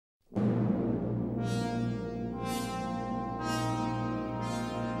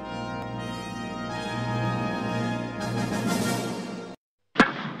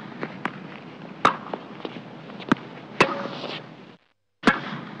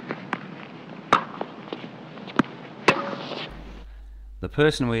The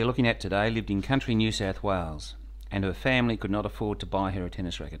person we are looking at today lived in country New South Wales, and her family could not afford to buy her a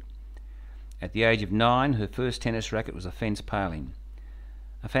tennis racket. At the age of 9, her first tennis racket was a fence paling.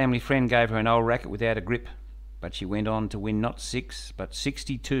 A family friend gave her an old racket without a grip, but she went on to win not 6, but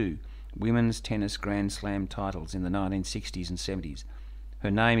 62 women's tennis Grand Slam titles in the 1960s and 70s.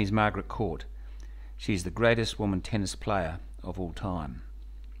 Her name is Margaret Court. She is the greatest woman tennis player of all time.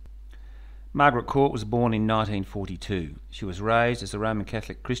 Margaret Court was born in 1942. She was raised as a Roman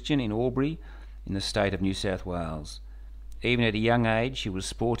Catholic Christian in Albury, in the state of New South Wales. Even at a young age, she was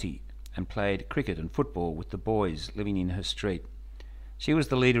sporty and played cricket and football with the boys living in her street. She was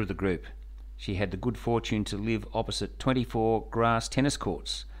the leader of the group. She had the good fortune to live opposite 24 grass tennis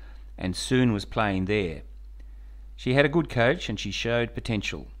courts and soon was playing there. She had a good coach and she showed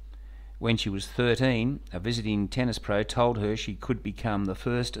potential. When she was 13, a visiting tennis pro told her she could become the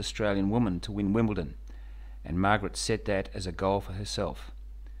first Australian woman to win Wimbledon, and Margaret set that as a goal for herself.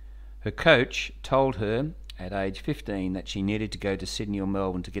 Her coach told her at age 15 that she needed to go to Sydney or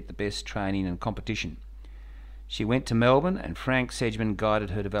Melbourne to get the best training and competition. She went to Melbourne and Frank Sedgman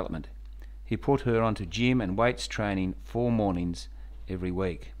guided her development. He put her onto gym and weights training 4 mornings every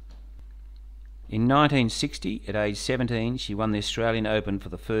week. In 1960, at age 17, she won the Australian Open for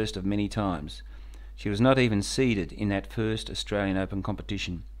the first of many times. She was not even seeded in that first Australian Open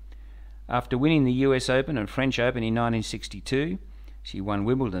competition. After winning the US Open and French Open in 1962, she won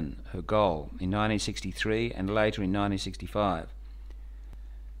Wimbledon, her goal, in 1963 and later in 1965.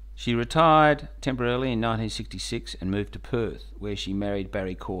 She retired temporarily in 1966 and moved to Perth, where she married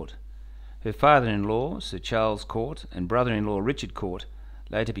Barry Court. Her father-in-law, Sir Charles Court, and brother-in-law Richard Court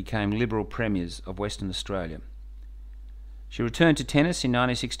later became Liberal Premiers of Western Australia. She returned to tennis in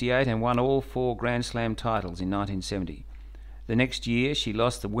 1968 and won all 4 Grand Slam titles in 1970. The next year she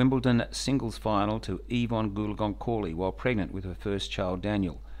lost the Wimbledon singles final to Yvonne Goolagong-Cawley while pregnant with her first child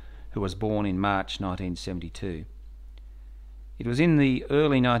Daniel, who was born in March 1972. It was in the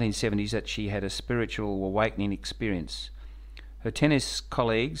early 1970s that she had a spiritual awakening experience. Her tennis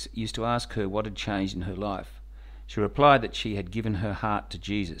colleagues used to ask her what had changed in her life. She replied that she had given her heart to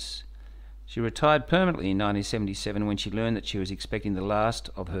Jesus. She retired permanently in 1977 when she learned that she was expecting the last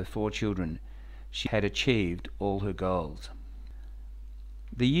of her 4 children. She had achieved all her goals.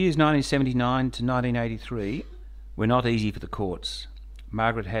 The years 1979 to 1983 were not easy for the Courts.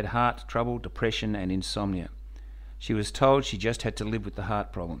 Margaret had heart trouble, depression and insomnia. She was told she just had to live with the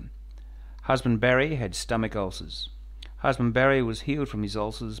heart problem. Husband Barry had stomach ulcers. Husband Barry was healed from his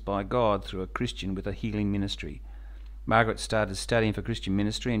ulcers by God through a Christian with a healing ministry. Margaret started studying for Christian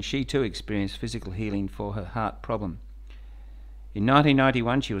ministry and she too experienced physical healing for her heart problem. In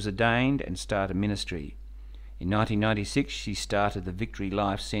 1991 she was ordained and started ministry. In 1996 she started the Victory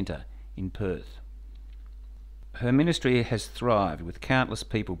Life Centre in Perth. Her ministry has thrived with countless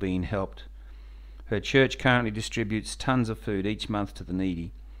people being helped. Her church currently distributes tons of food each month to the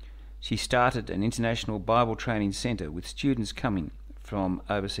needy. She started an international Bible training centre with students coming from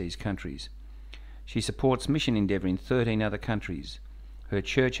overseas countries. She supports mission endeavour in 13 other countries. Her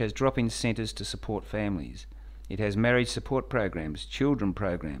church has drop-in centres to support families. It has marriage support programs, children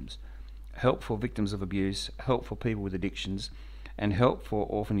programs, help for victims of abuse, help for people with addictions, and help for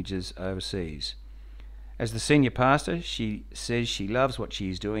orphanages overseas. As the senior pastor, she says she loves what she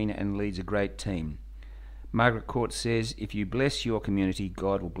is doing and leads a great team. Margaret Court says, if you bless your community,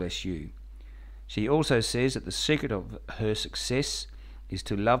 God will bless you. She also says that the secret of her success is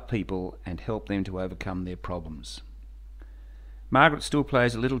to love people and help them to overcome their problems. Margaret still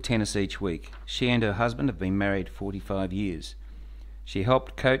plays a little tennis each week. She and her husband have been married 45 years. She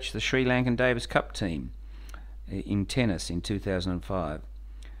helped coach the Sri Lankan Davis Cup team in tennis in 2005.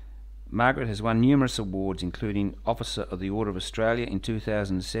 Margaret has won numerous awards, including Officer of the Order of Australia in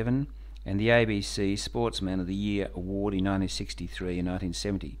 2007 and the ABC Sportsman of the Year Award in 1963 and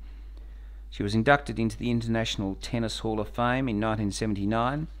 1970. She was inducted into the International Tennis Hall of Fame in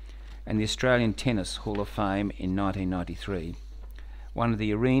 1979 and the Australian Tennis Hall of Fame in 1993. One of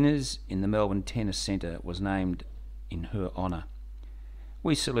the arenas in the Melbourne Tennis Centre was named in her honour.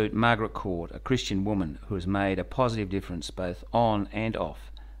 We salute Margaret Court, a Christian woman who has made a positive difference both on and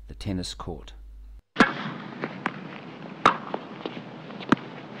off the tennis court.